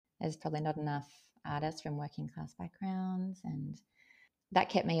there's probably not enough artists from working class backgrounds, and that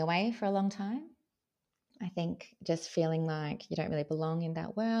kept me away for a long time. I think just feeling like you don't really belong in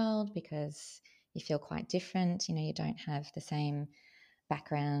that world because you feel quite different. You don't have the same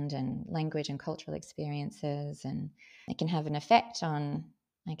background and language and cultural experiences, and it can have an effect on,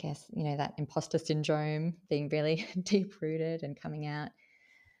 I guess, that imposter syndrome being really deep rooted and coming out,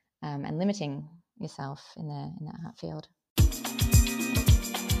 and limiting yourself in the art field.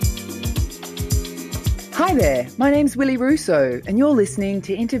 Hi there, my name's Willie Russo, and you're listening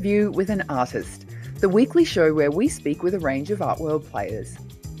to Interview with an Artist, the weekly show where we speak with a range of art world players.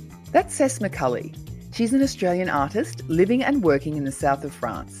 That's Cess McCulley. She's an Australian artist living and working in the south of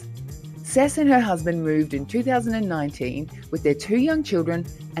France. Cess and her husband moved in 2019 with their 2 young children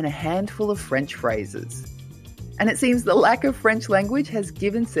and a handful of French phrases. And it seems the lack of French language has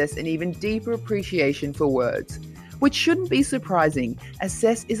given Cess an even deeper appreciation for words, which shouldn't be surprising as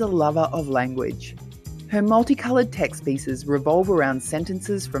Cess is a lover of language. Her multicoloured text pieces revolve around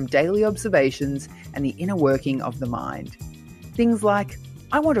sentences from daily observations and the inner working of the mind. Things like,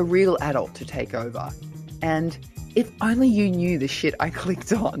 "I want a real adult to take over," and "if only you knew the shit I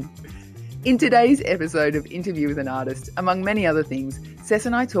clicked on." In today's episode of Interview with an Artist, among many other things, Cess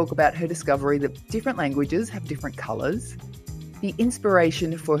and I talk about her discovery that different languages have different colours, the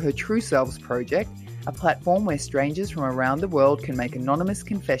inspiration for her True Selves project, a platform where strangers from around the world can make anonymous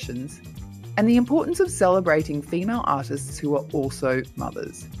confessions, and the importance of celebrating female artists who are also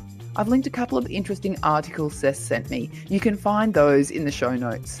mothers. I've linked a couple of interesting articles Cess sent me. You can find those in the show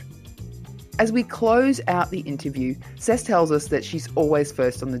notes. As we close out the interview, Cess tells us that she's always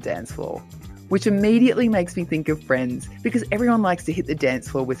first on the dance floor, which immediately makes me think of Friends, because everyone likes to hit the dance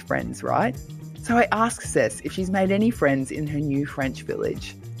floor with friends, right? So I ask Cess if she's made any friends in her new French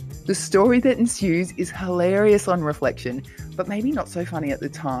village. The story that ensues is hilarious on reflection, but maybe not so funny at the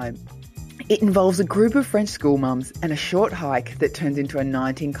time. It involves a group of French school mums and a short hike that turns into a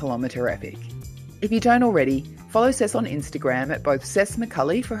 19-kilometre epic. If you don't already, follow Cess on Instagram at both Cess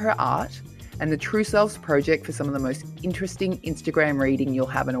McCulley for her art and the True Selves project for some of the most interesting Instagram reading you'll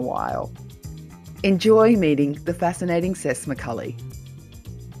have in a while. Enjoy meeting the fascinating Cess McCulley.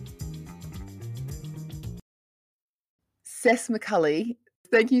 Cess McCulley,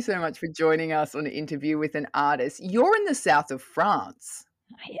 thank you so much for joining us on an Interview with an Artist. You're in the south of France.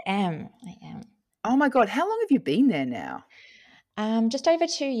 I am. Oh my God, how long have you been there now? Just over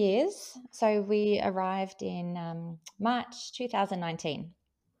 2 years. So we arrived in March 2019.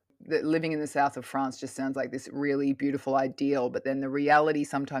 That living in the south of France just sounds like this really beautiful ideal, but then the reality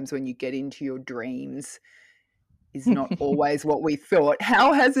sometimes when you get into your dreams is not always what we thought.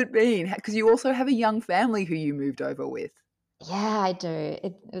 How has it been? Because you also have a young family who you moved over with. Yeah, I do.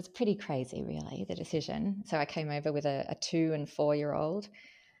 It was pretty crazy, really, the decision. So I came over with a 2 and 4-year-old,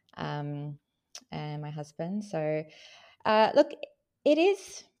 and my husband. So look, it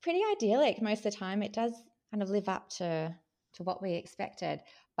is pretty idyllic most of the time. It does kind of live up to what we expected.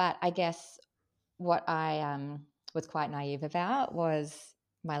 But I guess what I was quite naive about was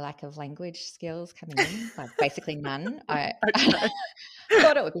my lack of language skills coming in, like basically none. I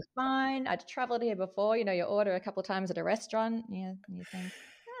thought it would be fine. I'd traveled here before. You order a couple of times at a restaurant. You think,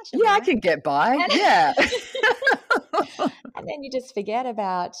 should be Yeah, I right. can get by. And, Yeah. and then you just forget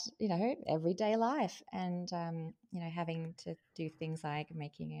about, everyday life and, having to do things like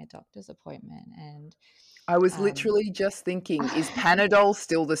making a doctor's appointment. And I was literally just thinking, is Panadol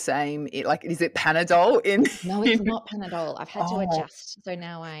still the same? Is it Panadol in? No, it's not Panadol. I've had to Oh, adjust. So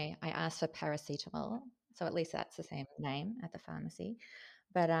now I ask for paracetamol. So at least that's the same name at the pharmacy.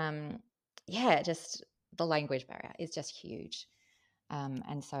 But yeah, just the language barrier is just huge.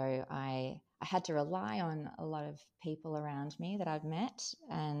 And so I had to rely on a lot of people around me that I've met,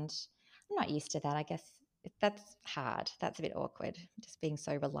 and I'm not used to that. I guess that's hard. That's a bit awkward, just being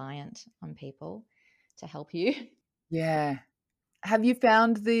so reliant on people to help you. yeah. Have you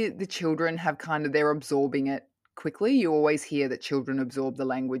found the children have they're absorbing it quickly? You always hear that children absorb the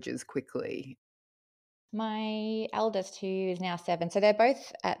languages quickly. My eldest, who is now 7, so they're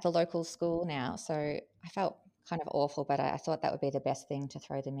both at the local school now. So I felt kind of awful, but I thought that would be the best thing to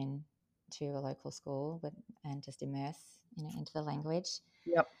throw them in to a local school and just immerse, into the language.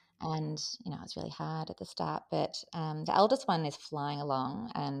 Yep. And, it's really hard at the start. But the eldest one is flying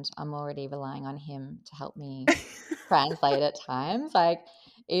along, and I'm already relying on him to help me translate at times. Like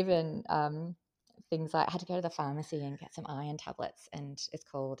even things like I had to go to the pharmacy and get some iron tablets, and it's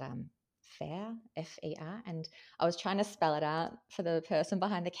called FAIR, FER. And I was trying to spell it out for the person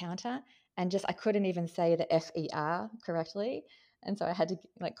behind the counter, and I couldn't even say the FER correctly. And so I had to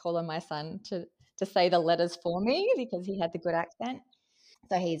call on my son to say the letters for me because he had the good accent.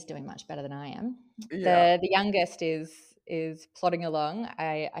 So he's doing much better than I am. Yeah. The youngest is plodding along.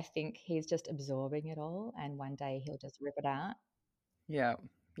 I think he's just absorbing it all, and one day he'll just rip it out. Yeah.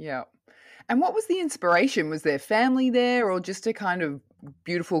 Yeah. And what was the inspiration? Was there family there or just a kind of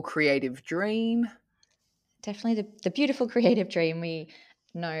beautiful creative dream? Definitely the beautiful creative dream. We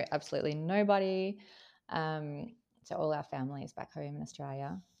know absolutely nobody. So all our family is back home in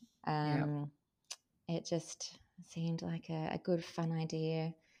Australia. Yeah. Um, it just seemed like a good, fun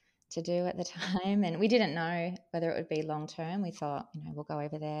idea to do at the time. And we didn't know whether it would be long term. We thought, we'll go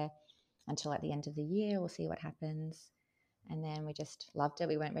over there until at the end of the year, we'll see what happens. And then we just loved it.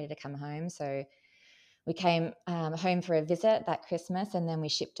 We weren't ready to come home. So we came home for a visit that Christmas, and then we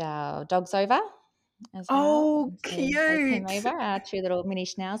shipped our dogs over as well. Oh, So they came cute. over, our two little mini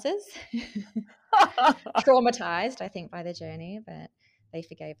schnauzers. Traumatized, I think, by the journey, but they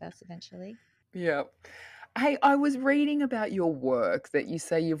forgave us eventually. Yeah. Hey, I was reading about your work that you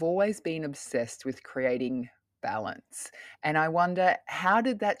say you've always been obsessed with creating balance. And I wonder, how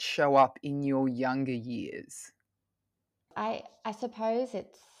did that show up in your younger years? I suppose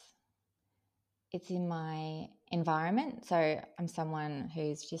it's in my environment. So I'm someone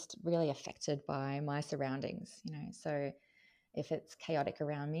who's just really affected by my surroundings, So if it's chaotic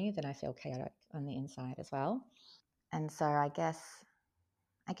around me, then I feel chaotic on the inside as well. And so I guess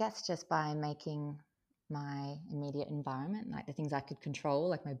just by making my immediate environment, like the things I could control,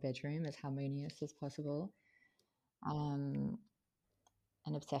 like my bedroom, as harmonious as possible. Um,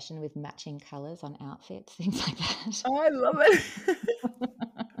 an obsession with matching colors on outfits, things like that. Oh, I love it.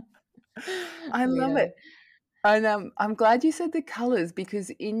 I love Yeah. it. And I'm glad you said the colors because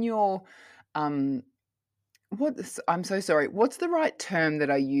in your um, I'm so sorry. What's the right term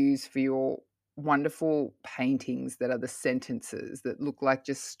that I use for your wonderful paintings that are the sentences that look like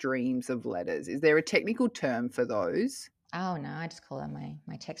just streams of letters? Is there a technical term for those? Oh no, I just call them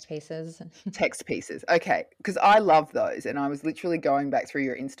my text pieces. Text pieces. Okay, because I love those, and I was literally going back through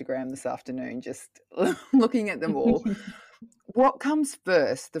your Instagram this afternoon, just looking at them all. What comes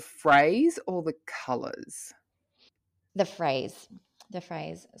first, the phrase or the colors? The phrase, the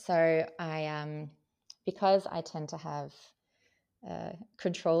phrase. So because I tend to have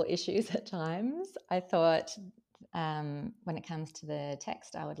control issues at times, I thought when it comes to the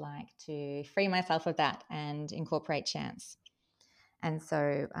text, I would like to free myself of that and incorporate chance. And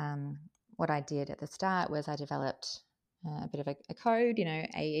so what I did at the start was I developed a bit of a code, A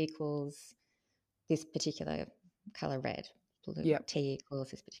equals this particular color red, blue, Yep. T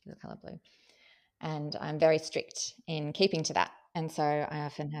equals this particular color blue. And I'm very strict in keeping to that. And so I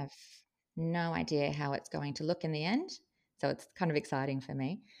often have no idea how it's going to look in the end. So it's kind of exciting for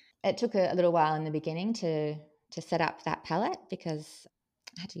me. It took a little while in the beginning to set up that palette because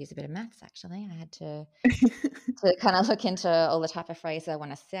I had to use a bit of maths actually. I had to kind of look into all the type of phrases I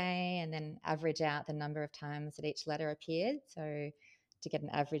want to say and then average out the number of times that each letter appeared. So to get an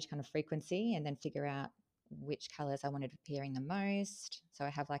average kind of frequency and then figure out which colors I wanted appearing the most. So I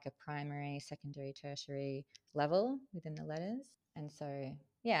have like a primary, secondary, tertiary level within the letters. And so,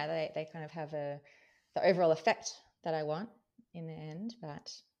 yeah, they kind of have the overall effect that I want in the end,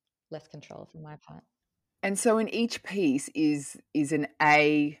 but less control from my part. And so in each piece is an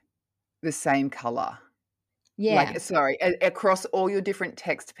A the same color? Like, Yeah. sorry, across all your different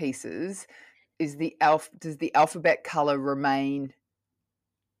text pieces, is does the alphabet color remain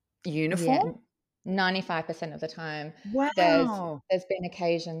Yeah. uniform? 95% of the time. There's Wow. there's been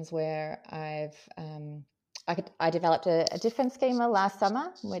occasions where I developed a different schema last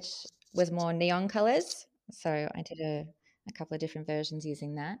summer, which was more neon colors. So I did a couple of different versions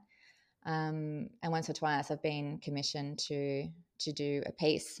using that. And once or twice I've been commissioned to do a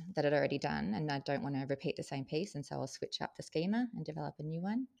piece that I'd already done, and I don't want to repeat the same piece, and so I'll switch up the schema and develop a new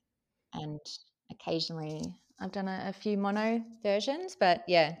one. And occasionally I've done a few mono versions, but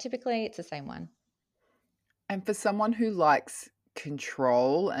yeah, typically it's the same one. And for someone who likes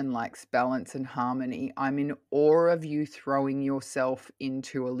control and likes balance and harmony, I'm in awe of you throwing yourself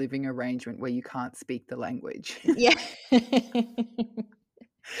into a living arrangement where you can't speak the language. Yeah.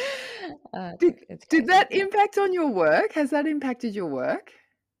 Did It's did crazy, that yeah. impact on your work? Has that impacted your work?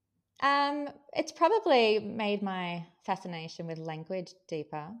 It's probably made my fascination with language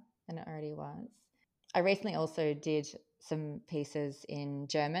deeper than it already was. I recently also did some pieces in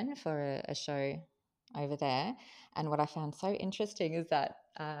German for a show over there, and what I found so interesting is that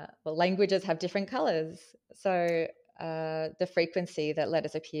languages have different colors. So the frequency that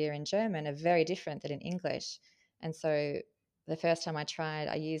letters appear in German are very different than in English, and so the first time I tried,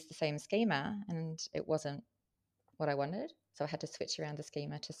 I used the same schema, and it wasn't what I wanted. So I had to switch around the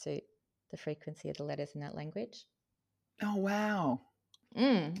schema to suit the frequency of the letters in that language. Oh, wow.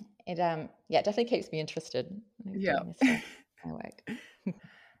 It definitely keeps me interested Yeah. doing this for my work.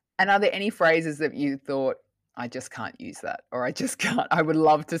 And are there any phrases that you thought, I just can't use that, or I just can't, I would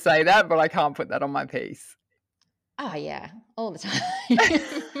love to say that, but I can't put that on my piece? Oh yeah, all the time.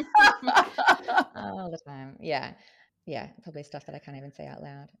 All the time. Yeah. Yeah, probably stuff that I can't even say out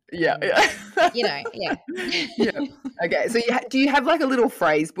loud. Yeah, But yeah. yeah. Yeah. Okay, so do you have like a little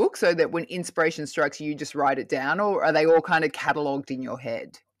phrase book so that when inspiration strikes you, you just write it down, or are they all kind of catalogued in your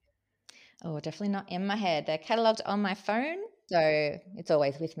head? Oh, definitely not in my head. They're catalogued on my phone, so it's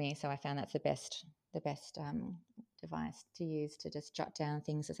always with me. So I found that's the best device to use to just jot down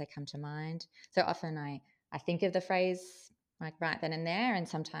things as they come to mind. So often I think of the phrase like right then and there, and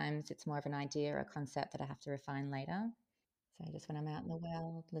sometimes it's more of an idea or a concept that I have to refine later. So just when I'm out in the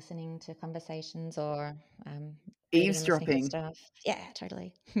world, listening to conversations or reading and listening to Eavesdropping. stuff. Yeah,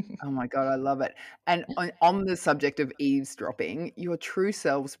 totally. Oh my God, I love it. And on the subject of eavesdropping, your True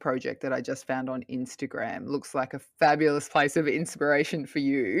Selves project that I just found on Instagram looks like a fabulous place of inspiration for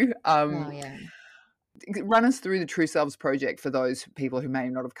you. Oh yeah. Run us through the True Selves project for those people who may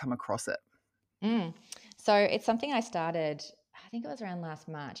not have come across it. Mm. So it's something I started, I think it was around last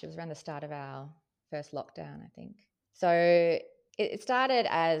March. It was around the start of our first lockdown, I think. So it started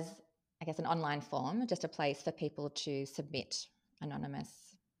as, I guess, an online form, just a place for people to submit anonymous,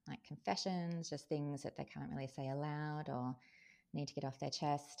 like confessions, just things that they can't really say aloud or need to get off their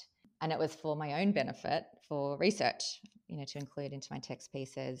chest. And it was for my own benefit for research, to include into my text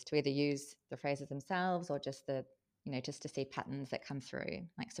pieces, to either use the phrases themselves or just just to see patterns that come through,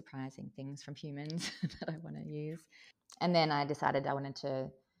 like surprising things from humans that I want to use. And then I decided I wanted to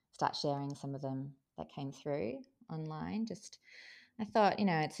start sharing some of them that came through online. Just I thought,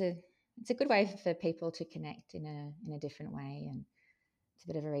 it's a good way for people to connect in a different way, and it's a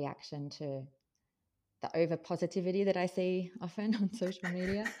bit of a reaction to the over positivity that I see often on social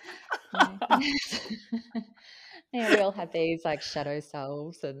media. Yeah. We all have these like shadow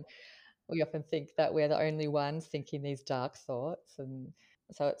selves, and we often think that we're the only ones thinking these dark thoughts. And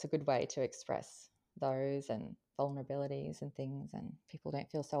so it's a good way to express those and vulnerabilities and things, and people don't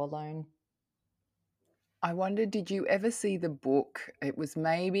feel so alone. I wonder, did you ever see the book? It was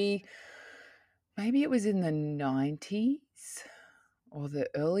maybe it was in the 90s or the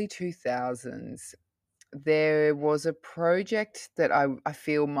early 2000s. There was a project that I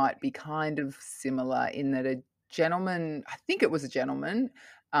feel might be kind of similar in that a gentleman, I think it was a gentleman,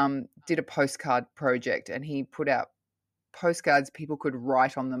 did a postcard project, and he put out postcards people could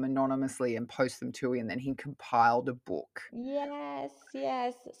write on them anonymously and post them to him, and then he compiled a book. Yes,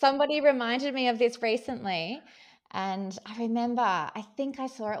 yes. Somebody reminded me of this recently. And I remember, I think I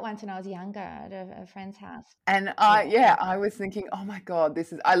saw it once when I was younger at a friend's house. And Yeah. I was thinking, oh my God,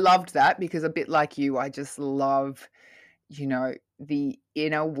 I loved that because a bit like you, I just love, the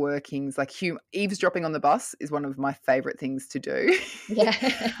inner workings, like eavesdropping on the bus is one of my favorite things to do. Yeah.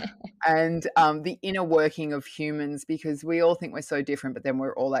 And the inner working of humans, because we all think we're so different, but then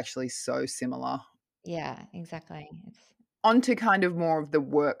we're all actually so similar. Yeah, exactly. On to kind of more of the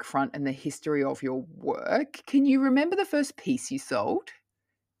work front and the history of your work. Can you remember the first piece you sold?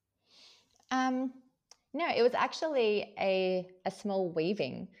 Um, no, it was actually a small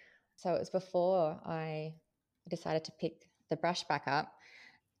weaving. So it was before I decided to pick the brush back up.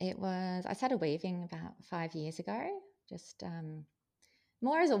 I started weaving about 5 years ago, just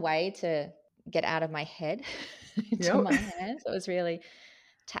more as a way to get out of my head into Yep. my hands. It was really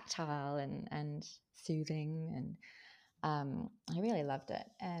tactile and soothing, and I really loved it.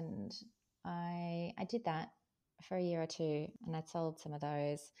 And I did that for a year or two, and I sold some of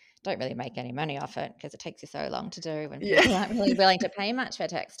those. Don't really make any money off it because it takes you so long to do when Yeah. people aren't really willing to pay much for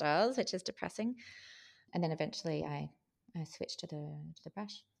textiles, which is depressing. And then eventually I switched to the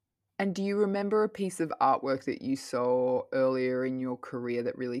brush. And do you remember a piece of artwork that you saw earlier in your career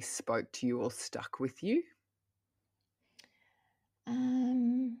that really spoke to you or stuck with you?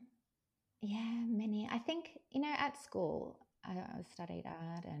 Um, yeah, many. I think, at school, I studied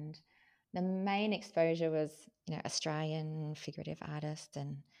art, and the main exposure was, Australian figurative artists.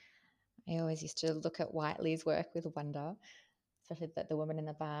 And I always used to look at Whiteley's work with wonder, especially the woman in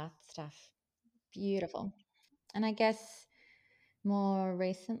the bath stuff. Beautiful. And I guess more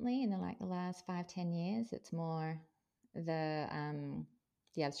recently, in the last 5-10 years, it's more the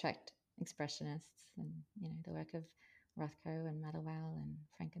abstract expressionists, and the work of Rothko and Motherwell and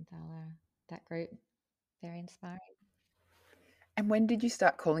Frankenthaler. That group, very inspiring. And when did you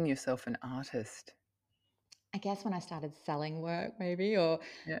start calling yourself an artist? I guess when I started selling work, maybe, or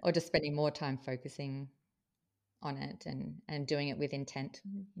Yeah. just spending more time focusing on it and doing it with intent,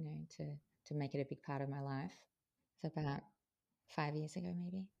 to make it a big part of my life. It's about 5 years ago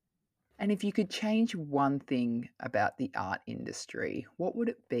maybe. And if you could change one thing about the art industry, what would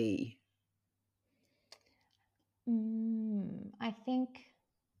it be? I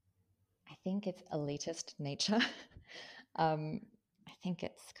think it's elitist nature. um, I think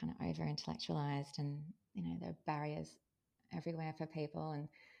it's kind of over intellectualized, and there are barriers everywhere for people, and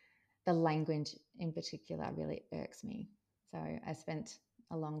the language in particular really irks me. So I spent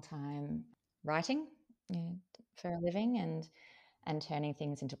a long time writing, for a living, and turning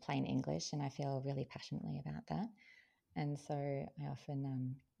things into plain English, and I feel really passionately about that. And so I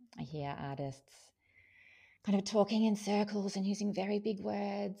often I hear artists kind of talking in circles and using very big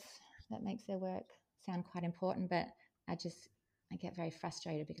words that makes their work sound quite important, but I just I get very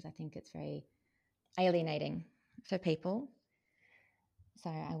frustrated because I think it's very alienating for people. So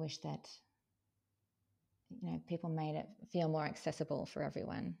I wish that people made it feel more accessible for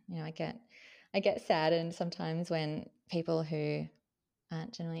everyone. I get saddened sometimes when people who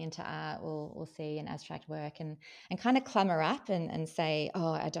aren't generally into art will see an abstract work and kind of clamor up and say,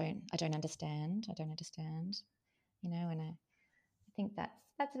 oh, I don't understand, and I think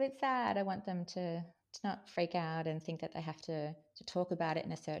that's a bit sad. I want them to not freak out and think that they have to talk about it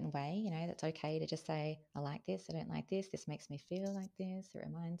in a certain way. That's okay to just say, I like this, I don't like this makes me feel like this, it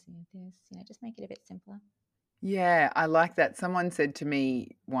reminds me of this. Just make it a bit simpler. Yeah, I like that. Someone said to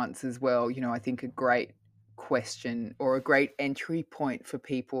me once as well, I think a great question or a great entry point for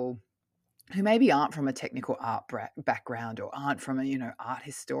people who maybe aren't from a technical art background or aren't from a, art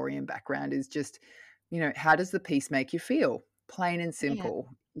historian background is just, how does the piece make you feel? Plain and Yeah. simple.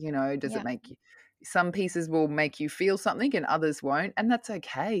 Does it Yeah. make you, some pieces will make you feel something and others won't. And that's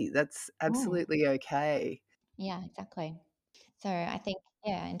okay. That's Mm. absolutely okay. Yeah, exactly. So I think,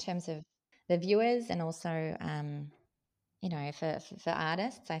 yeah, in terms of the viewers and also, for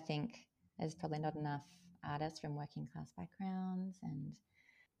artists, I think there's probably not enough artists from working class backgrounds, and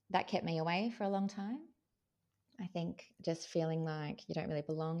that kept me away for a long time. I think just feeling like you don't really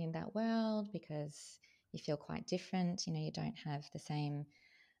belong in that world because you feel quite different. You don't have the same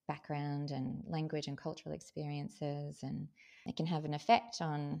background and language and cultural experiences, and it can have an effect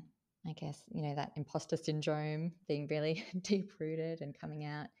on, I guess, that imposter syndrome being really deep rooted and coming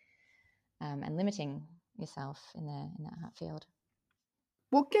out, and limiting yourself in the art field.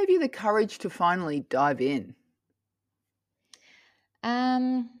 What gave you the courage to finally dive in?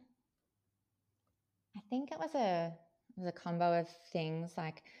 Um, I think it was a combo of things.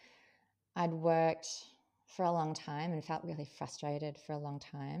 Like, I'd worked for a long time and felt really frustrated for a long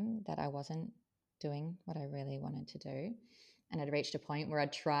time that I wasn't doing what I really wanted to do. And I'd reached a point where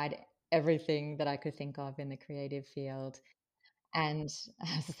I'd tried everything that I could think of in the creative field. And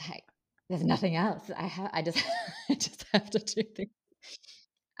I was like, there's nothing else. I just, I just have to do this.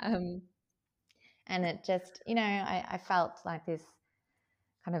 Um, and it just, I felt like this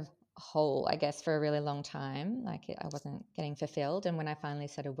kind of hole, I guess, for a really long time. Like, I wasn't getting fulfilled. And when I finally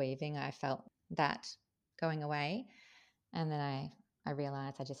started weaving, I felt that going away. And then I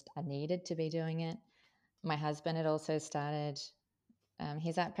realized I needed to be doing it. My husband had also started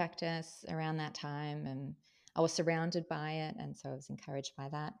his art practice around that time, and I was surrounded by it. And so I was encouraged by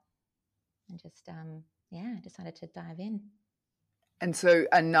that. And just, yeah, decided to dive in. And so,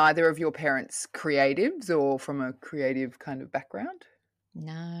 are neither of your parents creatives or from a creative kind of background?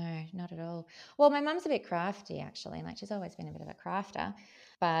 No, not at all. Well, my mum's a bit crafty, actually. Like, she's always been a bit of a crafter.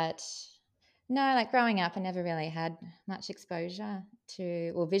 But no, like growing up, I never really had much exposure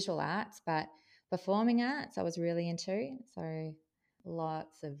to, well, visual arts, but performing arts I was really into. So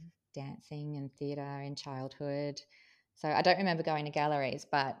lots of dancing and theatre in childhood. So I don't remember going to galleries,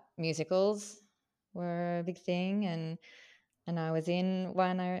 but musicals were a big thing. And I was in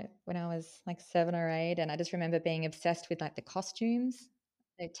one when I was like 7 or 8, and I just remember being obsessed with like the costumes.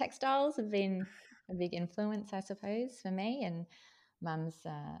 The textiles have been a big influence, I suppose, for me. And mum's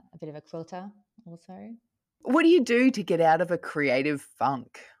a bit of a quilter also. What do you do to get out of a creative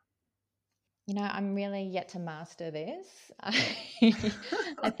funk? I'm really yet to master this. I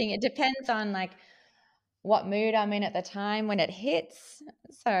think it depends on like what mood I'm in at the time when it hits.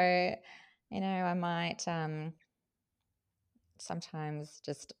 So, I might sometimes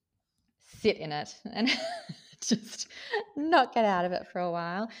just sit in it and just not get out of it for a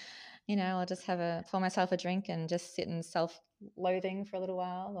while. I'll just pour myself a drink and just sit in self-loathing for a little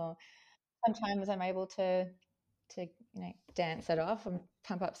while. Or sometimes I'm able to dance it off and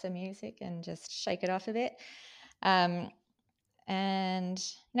pump up some music and just shake it off a bit. Um, and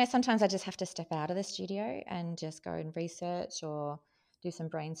sometimes I just have to step out of the studio and just go and research or do some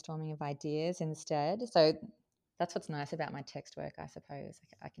brainstorming of ideas instead. So that's what's nice about my text work, I suppose.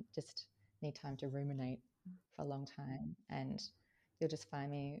 I can just need time to ruminate for a long time and you'll just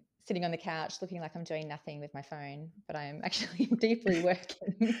find me sitting on the couch looking like I'm doing nothing with my phone, but I'm actually deeply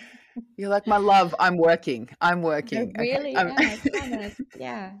working. You're like, my love, I'm working. I'm I working. Okay. really am, I promise.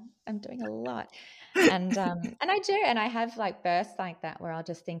 Yeah, I'm doing a lot. And I do, and I have like bursts like that where I'll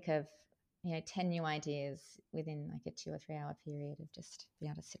just think of, 10 new ideas within like a 2 or 3 hour period of just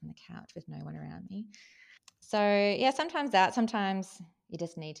being able to sit on the couch with no one around me. So yeah, sometimes you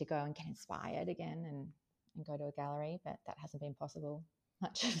just need to go and get inspired again and go to a gallery, but that hasn't been possible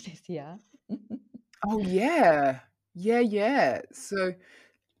much of this year. Oh, yeah. Yeah, yeah. So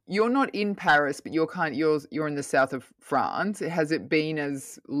you're not in Paris, but you're in the south of France. Has it been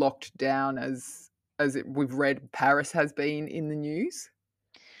as locked down we've read Paris has been in the news?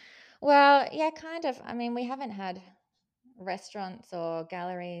 Well, yeah, kind of. I mean, we haven't had restaurants or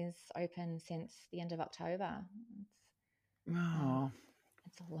galleries open since the end of October. Um, Oh.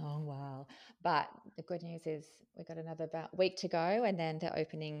 it's a long while, but the good news is we've got another about week to go, and then they're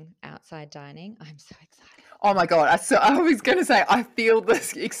opening outside dining. I'm so excited. Oh my God. I was going to say, I feel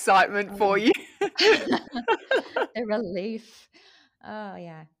this excitement for Oh. you. The relief. Oh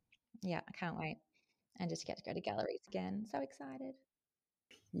yeah, yeah, I can't wait, and just get to go to galleries again. So excited.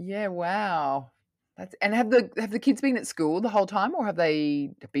 Yeah, wow. And have the kids been at school the whole time, or have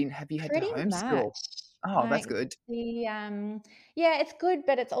you had to Pretty much. homeschool? Oh, that's Like good. yeah, it's good,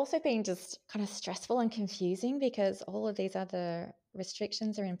 but it's also been just kind of stressful and confusing because all of these other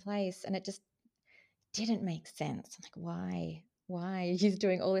restrictions are in place, and it just didn't make sense. I'm like, why? Why he's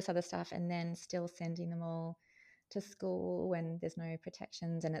doing all this other stuff and then still sending them all to school when there's no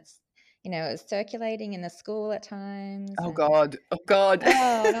protections, and it's circulating in the school at times, Oh and God. Oh God.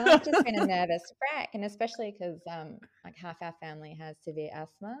 oh, and I've just been a nervous wreck, and especially because like half our family has severe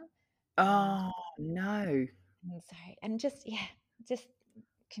asthma, and Oh no. and so and just yeah, just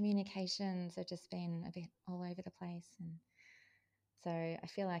communications have just been a bit all over the place, and so I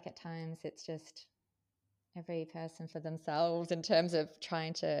feel like at times it's just every person for themselves in terms of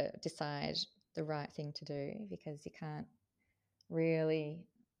trying to decide the right thing to do, because you can't really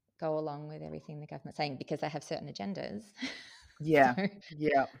go along with everything the government's saying because they have certain agendas. So Yeah.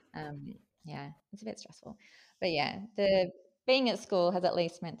 Yeah. um, yeah, it's a bit stressful, but yeah, the being at school has at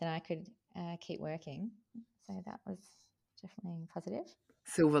least meant that I could keep working, so that was definitely positive.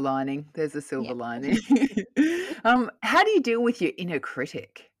 Silver lining. There's a silver Yeah. lining. How do you deal with your inner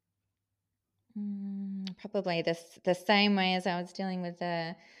critic? Probably the same way as I was dealing with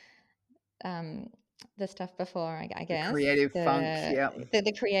um, the stuff before. I The guess creative funk. Yeah.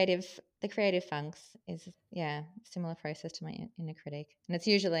 the creative funks is, yeah, similar process to my inner critic, and it's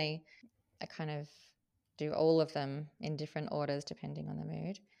usually I kind of do all of them in different orders depending on the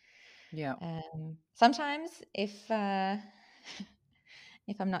mood. Yeah. Sometimes if I'm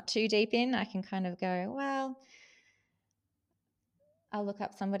not too deep in, I can kind of go, well, I'll look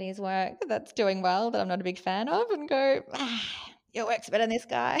up somebody's work that's doing well that I'm not a big fan of and go, your work's better than this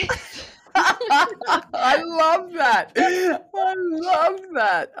guy. I love that. I love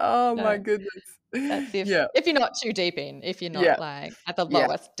that. Oh my No, goodness. that's Yeah. if you're not too deep in, if you're not Yeah. like at the Yeah.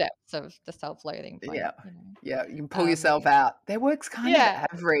 lowest depths of the self-loathing Yeah. point, you know. Yeah. You can pull yourself Yeah. out. Their work's kind of Yeah.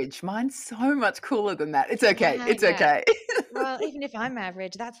 average. Mine's so much cooler than that. It's okay. Right. It's Yeah. okay. Well, even if I'm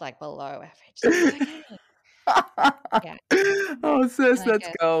average, that's like below average. So it's okay. Yeah. Oh, sis, And I that's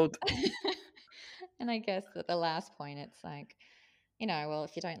guess gold. and I guess at the last point it's like, well,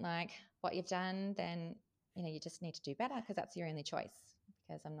 if you don't like what you've done, then you just need to do better because that's your only choice.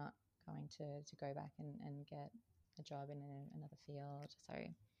 Because I'm not going to go back and get a job in another field. So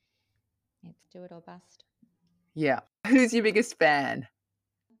it's do it or bust. Yeah. Who's your biggest fan?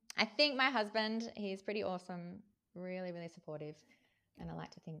 I think my husband, he's pretty awesome, really, really supportive. And I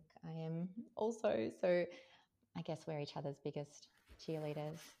like to think I am also. So I guess we're each other's biggest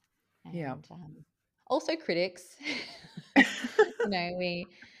cheerleaders Yeah. and also critics.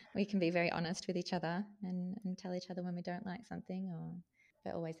 We can be very honest with each other and tell each other when we don't like something, or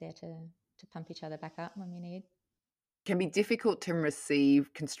we're always there to pump each other back up when we need. Can be difficult to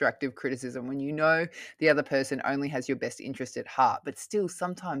receive constructive criticism when you know the other person only has your best interest at heart, but still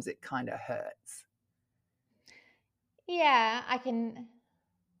sometimes it kind of hurts. Yeah,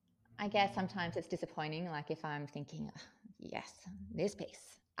 I guess sometimes it's disappointing. Like if I'm thinking, "Oh, yes, this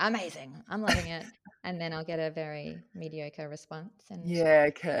piece, amazing, I'm loving it," and then I'll get a very mediocre response, and Yeah,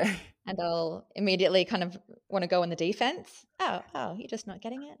 okay. and I'll immediately kind of want to go on the defense. Oh, you're just not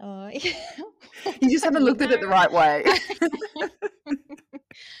getting it, or You just don't haven't you looked at it the right way. know?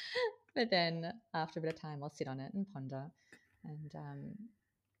 But then after a bit of time, I'll sit on it and ponder, and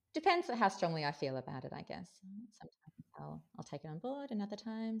depends on how strongly I feel about it, I guess. Sometimes I'll take it on board, and other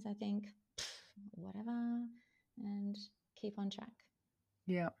times I think whatever, and keep on track.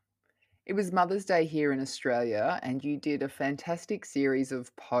 Yeah. It was Mother's Day here in Australia, and you did a fantastic series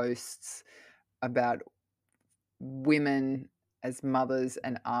of posts about women as mothers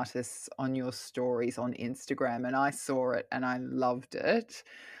and artists on your stories on Instagram, and I saw it and I loved it.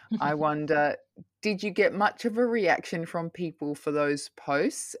 I wonder, did you get much of a reaction from people for those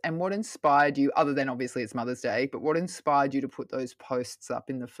posts? And what inspired you, other than obviously it's Mother's Day, but what inspired you to put those posts up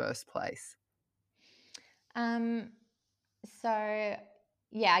in the first place? Um, so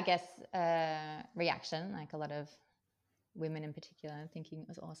yeah, I guess reaction, like a lot of women in particular, thinking it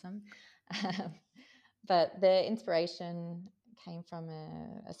was awesome. Um, but the inspiration came from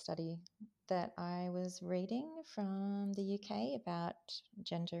a study that I was reading from the UK about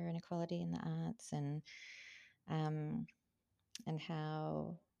gender inequality in the arts, um, and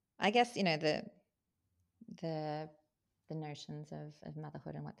how, I guess, the the notions of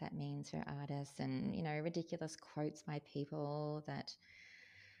motherhood and what that means for artists, and ridiculous quotes by people that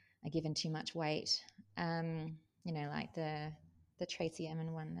are given too much weight. Like the Tracy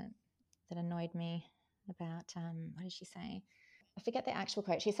Emin one that annoyed me about, what did she say? I forget the actual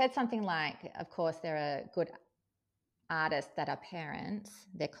quote. She said something like, of course there are good artists that are parents,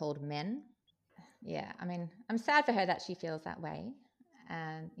 they're called men. Yeah, I mean, I'm sad for her that she feels that way,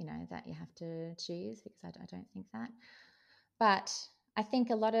 and that you have to choose, because I don't think that. But I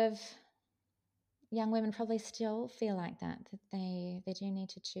think a lot of young women probably still feel like that they do need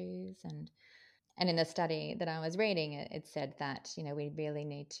to choose. And in the study that I was reading, it said that we really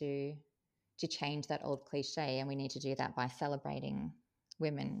need to change that old cliche, and we need to do that by celebrating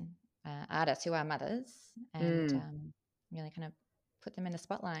women artists who are mothers, and Mm, really kind of put them in the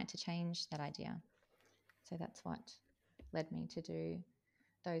spotlight to change that idea. So that's what led me to do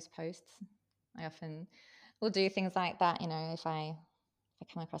those posts. I often will do things like that, if I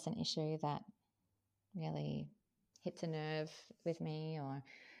come across an issue that really hits a nerve with me, or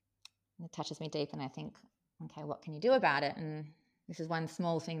it touches me deep, and I think, okay, what can you do about it? And this is one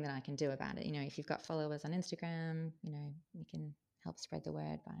small thing that I can do about it. If you've got followers on Instagram, you can help spread the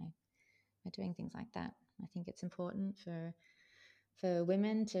word by doing things like that. I think it's important for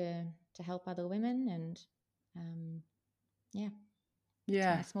women to help other women, and yeah, it's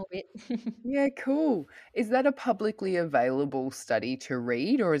my yeah. small bit. Yeah, cool. Is that a publicly available study to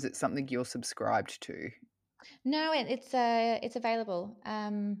read, or is it something you're subscribed to? No, it's available.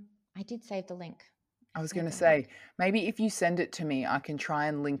 I did save the link. I I was going saved to the link. say, maybe if you send it to me, I can try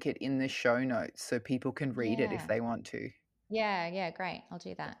and link it in the show notes so people can read it if Yeah, they want to. yeah, great. I'll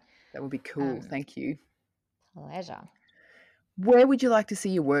do that. That would be cool. Um, Thank you. Pleasure. Where would you like to see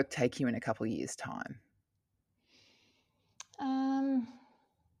your work take you in a couple of years' time? Um,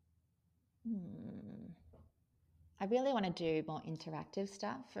 hmm. I really want to do more interactive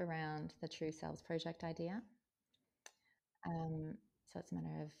stuff around the True Selves project idea. So it's a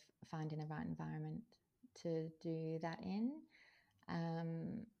matter of finding the right environment to do that in.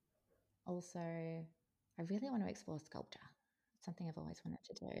 Um, Also, I really want to explore sculpture. It's something I've always wanted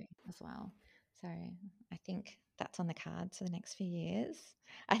to do as well. So I think that's on the cards for the next few years.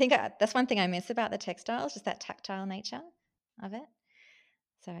 I think that's one thing I miss about the textiles, just that tactile nature of it.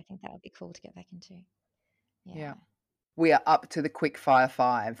 So I think that would be cool to get back into. Yeah. Yeah. We are up to the quick fire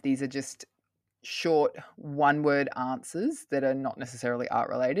five. These are just short one word answers that are not necessarily art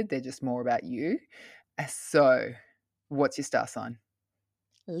related. They're just more about you. So, what's your star sign?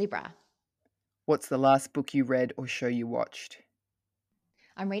 Libra. What's the last book you read or show you watched?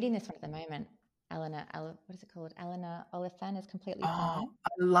 I'm reading this one at the moment. What is it called? Eleanor Oliphant is Completely Oh, Fine. I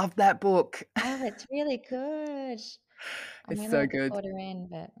love that book. Oh, it's really good. I'm It's only so like a good. quarter in,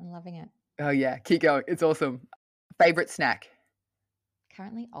 but I'm loving it. Oh, yeah. Keep going. It's awesome. Favorite snack?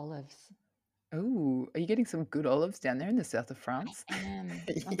 Currently, olives. Oh, are you getting some good olives down there in the south of I France? am.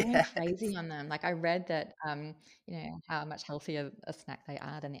 I'm going Yes. crazy on them. Like, I read that, how much healthier a snack they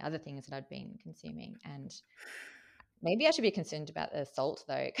are than the other things that I'd been consuming. And maybe I should be concerned about the salt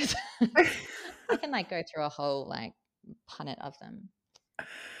though, because I can like go through a whole like punnet of them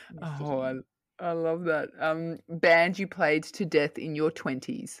in a Oh, sitting. I love that. Band you played to death in your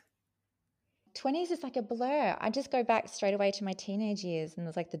 20s. 20s is like a blur. I just go back straight away to my teenage years, and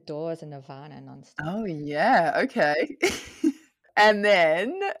there's like the Doors and Nirvana nonstop. Oh, yeah. Okay. And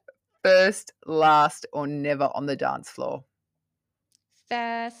then first, last, or never on the dance floor.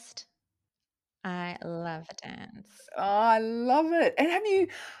 First, I love a dance. Oh, I love it. And have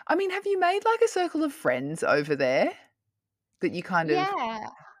you made like a circle of friends over there that you kind of, Yeah,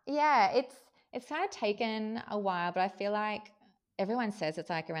 yeah, it's kind of taken a while, but I feel like everyone says it's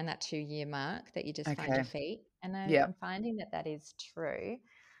like around that 2-year mark that you just find okay. your feet, and Yeah. I'm finding that that is true.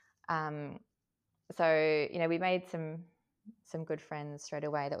 So we made some. some good friends straight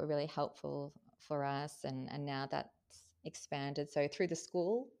away that were really helpful for us, and now that's expanded. So through the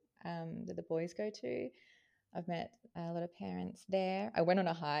school that the boys go to, I've met a lot of parents there. I went on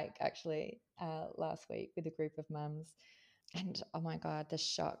a hike actually last week with a group of mums, and oh my God, the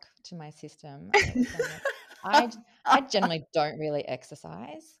shock to my system. It was I generally don't really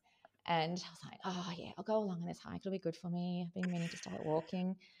exercise, and I was like, oh yeah, I'll go along on this hike. It'll be good for me. I've been meaning to start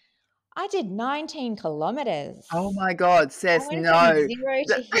walking. I did 19 kilometers. Oh my God, I Cess, went from no. 0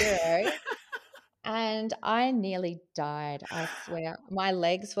 to hero, and I nearly died, I swear. My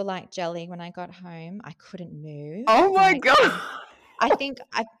legs were like jelly when I got home. I couldn't move. Oh my Like, God. I think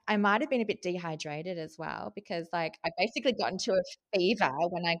I might have been a bit dehydrated as well, because, like, I basically got into a fever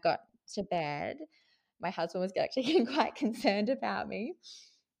when I got to bed. My husband was actually getting quite concerned about me.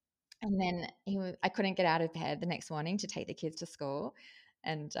 And then I couldn't get out of bed the next morning to take the kids to school.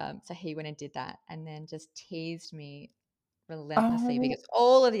 And so he went and did that, and then just teased me relentlessly, Oh. because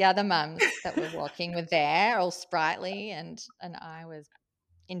all of the other mums that were walking were there, all sprightly, and I was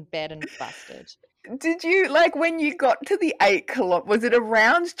in bed and busted. Did you, like, when you got to the 8 kilometers, was it a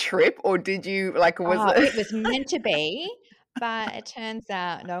round trip, or did you, like, was Oh, it? it was meant to be, but it turns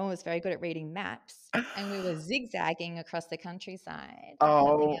out no one was very good at reading maps, and we were zigzagging across the countryside like nothing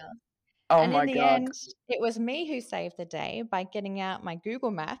Oh, else. oh And in my the God. end, it was me who saved the day by getting out my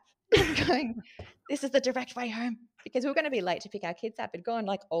Google map and going, "This is the direct way home," because we were gonna be late to pick our kids up. It'd gone,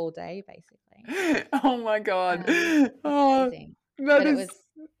 like, all day, basically. Oh my God. It's Oh, amazing. that But it is. was,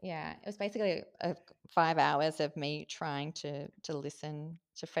 yeah, it was basically 5 hours of me trying to listen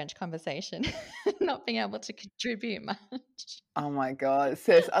to French conversation, not being able to contribute much. Oh my God,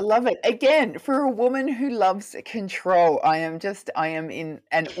 Cess, I love it. Again, for a woman who loves control, I am in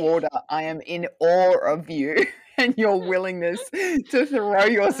an order. I am in awe of you and your willingness to throw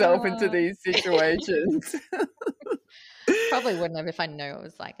yourself into Oh. these situations. Probably wouldn't have if I knew it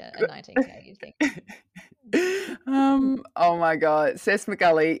was like a 19K thing. Oh my God, Cess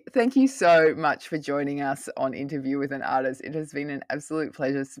McCulley, thank you so much for joining us on Interview with an Artist. It has been an absolute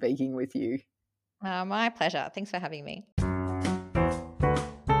pleasure speaking with you. My pleasure. Thanks for having me.